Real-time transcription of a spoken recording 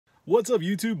What's up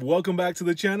YouTube? Welcome back to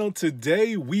the channel.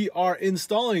 Today we are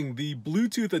installing the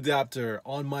Bluetooth adapter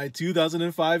on my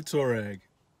 2005 Touareg.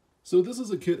 So this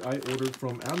is a kit I ordered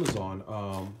from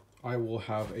Amazon. I will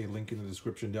have a link in the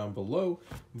description down below,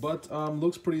 but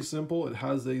looks pretty simple. It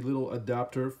has a little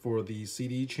adapter for the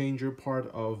CD changer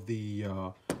part of the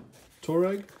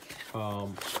Touareg.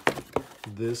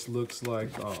 This looks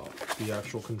like the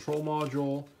actual control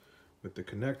module with the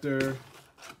connector,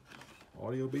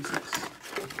 audio basics.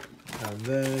 And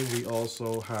then we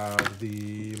also have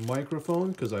the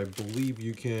microphone, because I believe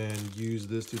you can use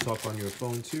this to talk on your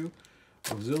phone too.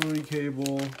 Auxiliary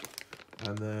cable,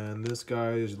 and then this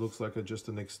guy looks like just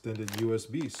an extended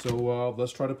USB. So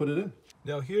let's try to put it in.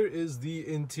 Now here is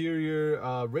the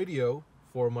interior radio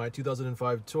for my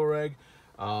 2005 Touareg.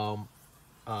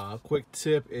 Quick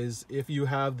tip is if you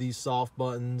have these soft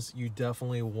buttons, you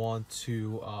definitely want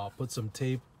to put some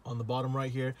tape on the bottom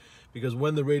right here, because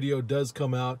when the radio does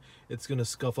come out, it's going to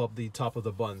scuff up the top of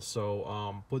the button.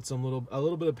 So put a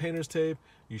little bit of painter's tape,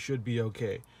 you should be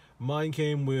okay. Mine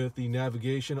came with the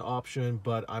navigation option,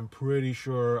 but I'm pretty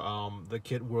sure the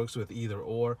kit works with either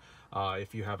or.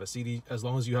 If you have a CD, as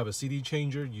long as you have a CD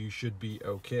changer, you should be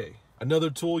okay.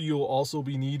 Another tool you'll also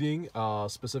be needing,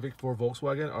 specific for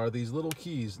Volkswagen, are these little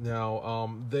keys. Now,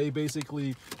 they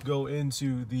basically go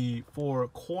into the four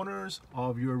corners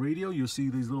of your radio. You'll see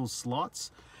these little slots,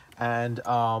 and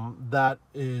that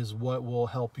is what will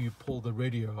help you pull the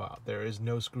radio out. There is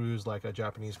no screws like a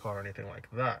Japanese car or anything like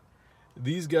that.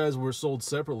 These guys were sold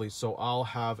separately, so I'll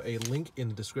have a link in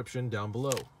the description down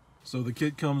below. So the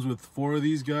kit comes with 4 of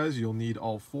these guys. You'll need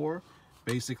all 4.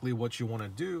 Basically, what you want to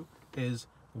do is,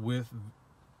 with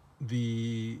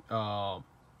the I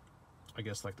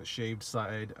guess like the shaved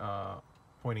side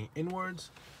pointing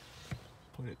inwards,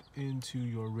 put it into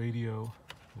your radio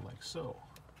like so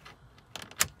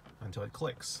until it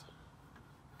clicks,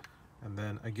 and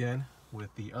then again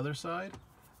with the other side,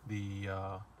 the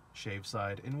shaved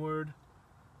side inward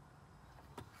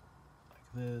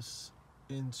like this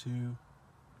into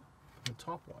the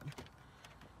top one.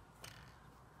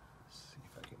 Let's see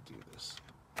if I can do this.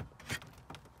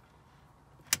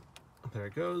 There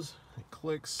it goes, it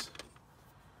clicks.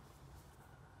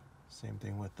 Same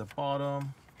thing with the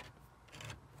bottom.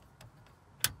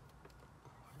 It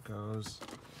goes.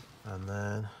 And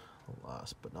then,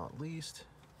 last but not least,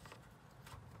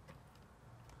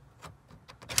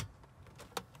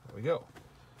 there we go.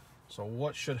 So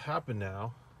what should happen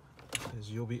now is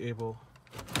you'll be able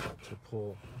to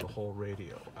pull the whole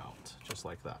radio out, just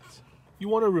like that. You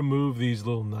want to remove these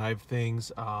little knife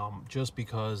things just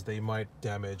because they might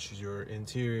damage your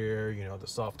interior, you know, the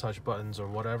soft touch buttons or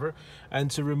whatever. And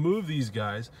to remove these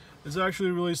guys is actually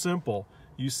really simple.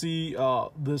 You see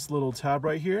this little tab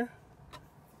right here?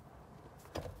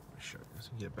 Sure, let's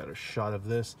get a better shot of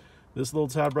this. This little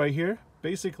tab right here,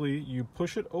 basically you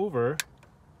push it over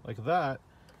like that,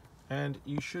 and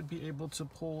you should be able to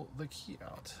pull the key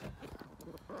out.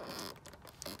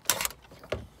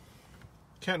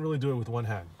 Can't really do it with one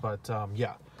hand, but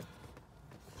yeah.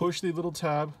 Push the little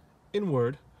tab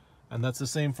inward, and that's the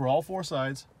same for all 4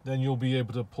 sides. Then you'll be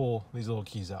able to pull these little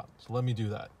keys out. So let me do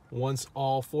that. Once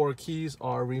all 4 keys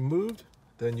are removed,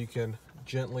 then you can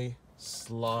gently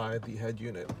slide the head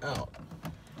unit out.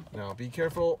 Now be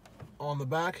careful on the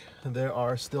back. There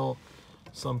are still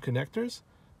some connectors,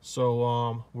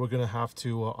 so we're gonna have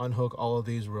to unhook all of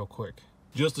these real quick.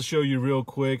 Just to show you real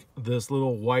quick, this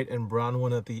little white and brown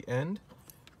one at the end,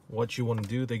 what you want to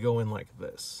do, they go in like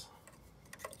this.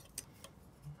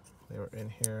 They were in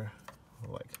here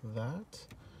like that.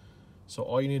 So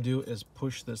all you need to do is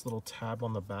push this little tab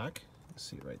on the back. You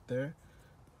see it right there.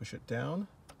 Push it down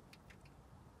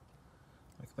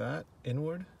like that,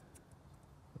 inward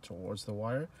towards the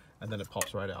wire, and then it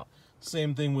pops right out.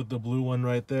 Same thing with the blue one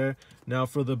right there. Now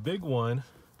for the big one,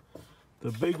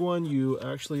 you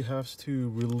actually have to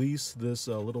release this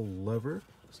little lever.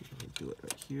 Let's see if we can do it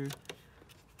right here.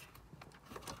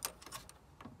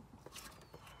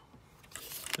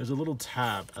 There's a little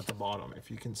tab at the bottom, if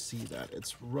you can see that.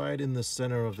 It's right in the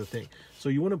center of the thing. So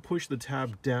you want to push the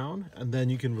tab down, and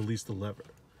then you can release the lever.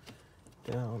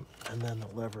 Down, and then the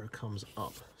lever comes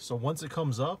up. So once it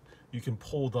comes up, you can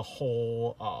pull the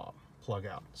whole plug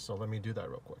out. So let me do that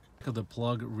real quick. Got the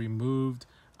plug removed.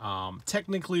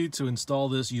 Technically, to install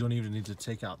this, you don't even need to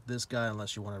take out this guy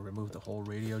unless you want to remove the whole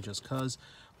radio just cause.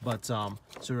 But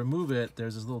to remove it,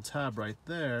 there's this little tab right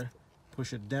there.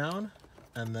 Push it down,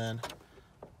 and then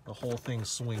the whole thing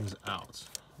swings out.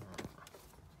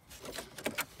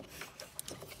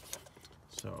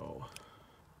 So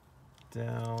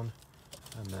down,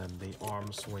 and then the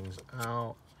arm swings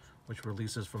out. which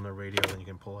releases from the radio, and you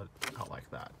can pull it out like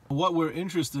that. What we're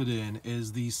interested in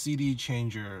is the CD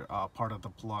changer part of the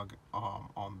plug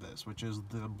on this, which is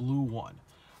the blue one.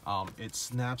 It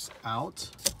snaps out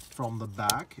from the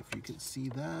back, if you can see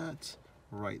that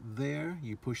right there.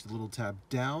 You push the little tab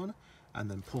down and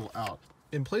then pull out.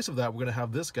 In place of that, we're going to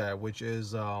have this guy, which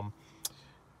is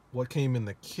what came in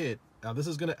the kit. Now this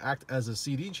is going to act as a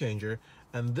CD changer,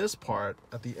 and this part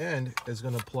at the end is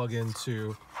going to plug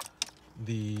into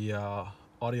the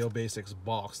Audio Basics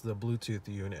box, the Bluetooth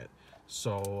unit.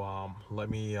 So let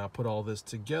me put all this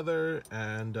together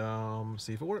and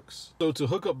see if it works. So to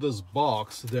hook up this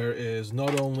box, there is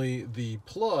not only the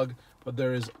plug, but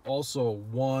there is also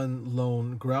one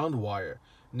lone ground wire.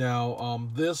 Now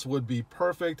this would be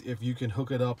perfect if you can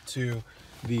hook it up to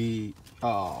the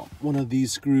one of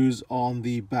these screws on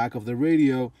the back of the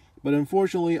radio, but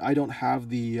unfortunately I don't have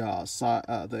the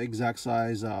exact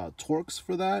size Torx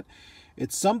for that.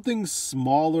 It's something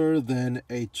smaller than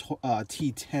a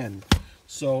T10.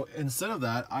 So instead of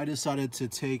that, I decided to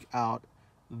take out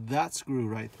that screw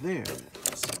right there.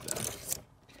 Let's see that.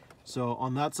 So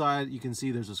on that side, you can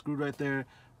see there's a screw right there,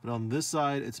 but on this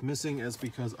side, it's missing. It's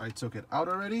because I took it out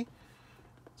already.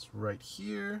 It's right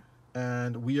here,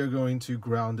 and we are going to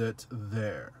ground it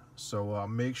there. So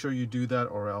make sure you do that,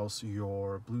 or else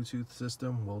your Bluetooth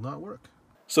system will not work.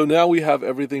 So now we have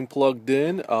everything plugged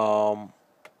in.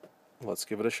 Let's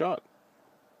give it a shot.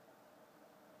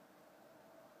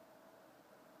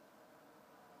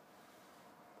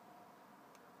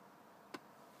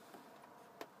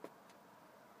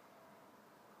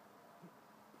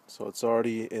 So it's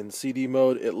already in CD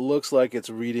mode. It looks like it's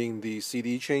reading the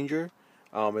CD changer.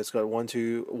 It's got 1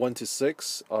 to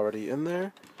 6 already in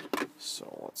there.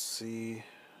 So let's see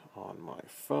on my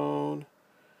phone.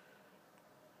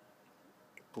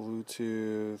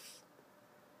 Bluetooth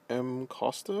M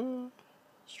Costa.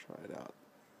 Let's try it out.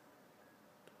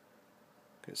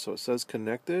 Okay, so it says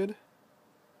connected.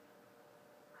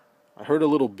 I heard a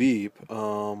little beep.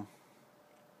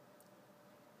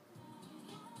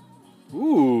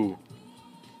 Ooh.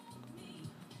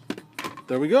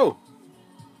 There we go.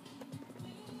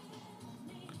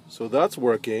 So that's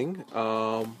working.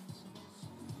 I'm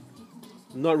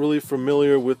not really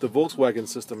familiar with the Volkswagen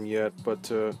system yet, but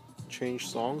to change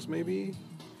songs maybe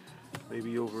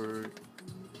over,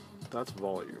 that's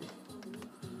volume.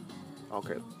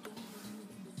 Okay.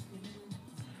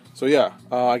 So yeah,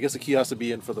 I guess the key has to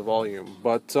be in for the volume,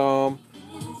 but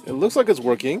it looks like it's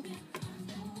working.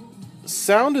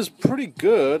 Sound is pretty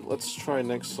good. Let's try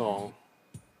next song.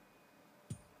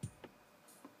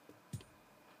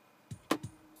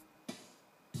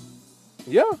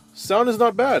 Yeah, sound is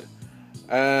not bad.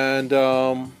 And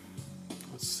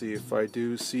let's see, if I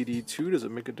do CD2, does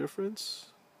it make a difference?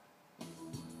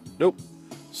 Nope.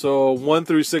 So 1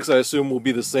 through 6, I assume, will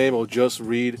be the same. It'll just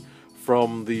read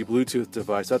from the Bluetooth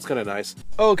device. That's kind of nice.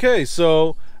 Okay,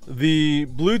 so the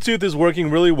Bluetooth is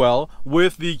working really well.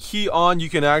 With the key on, you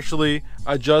can actually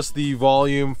adjust the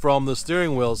volume from the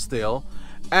steering wheel still.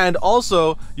 And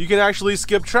also, you can actually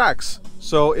skip tracks.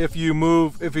 So if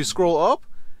you scroll up,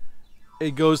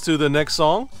 it goes to the next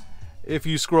song. If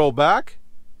you scroll back,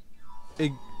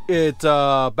 it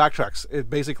backtracks. It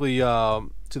basically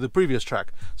to the previous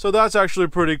track. So that's actually a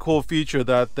pretty cool feature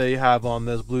that they have on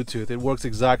this Bluetooth. It works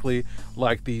exactly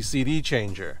like the CD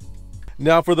changer.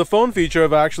 Now for the phone feature,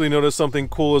 I've actually noticed something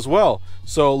cool as well.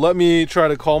 So let me try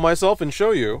to call myself and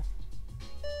show you.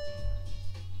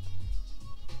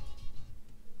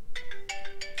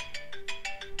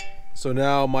 So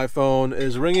now my phone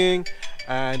is ringing,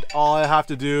 and all I have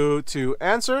to do to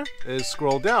answer is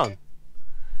scroll down.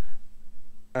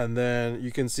 And then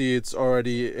you can see it's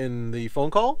already in the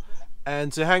phone call.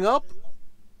 And to hang up,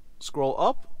 scroll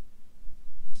up,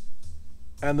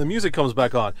 and the music comes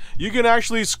back on. You can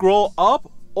actually scroll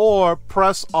up or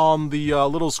press on the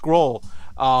little scroll.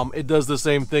 It does the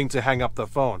same thing to hang up the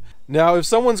phone. Now, if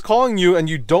someone's calling you and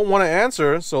you don't want to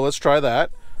answer, so let's try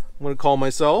that. I'm going to call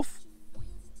myself.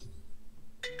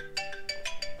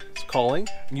 It's calling.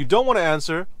 And you don't want to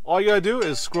answer, all you got to do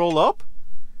is scroll up,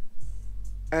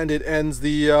 and it ends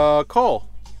the call.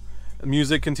 The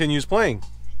music continues playing.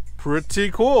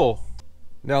 Pretty cool.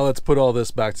 Now let's put all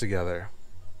this back together.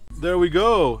 There we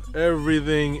go,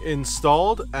 everything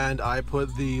installed, and I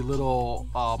put the little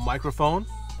microphone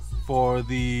for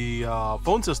the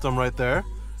phone system right there.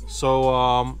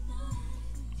 So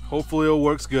hopefully it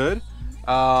works good.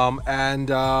 I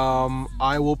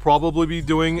will probably be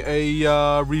doing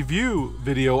a review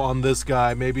video on this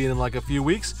guy maybe in like a few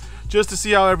weeks, just to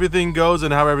see how everything goes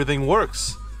and how everything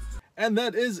works. And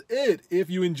that is it. If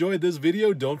you enjoyed this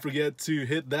video, don't forget to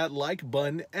hit that like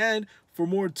button and For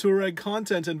more Touareg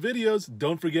content and videos,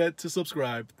 don't forget to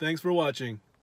subscribe. Thanks for watching.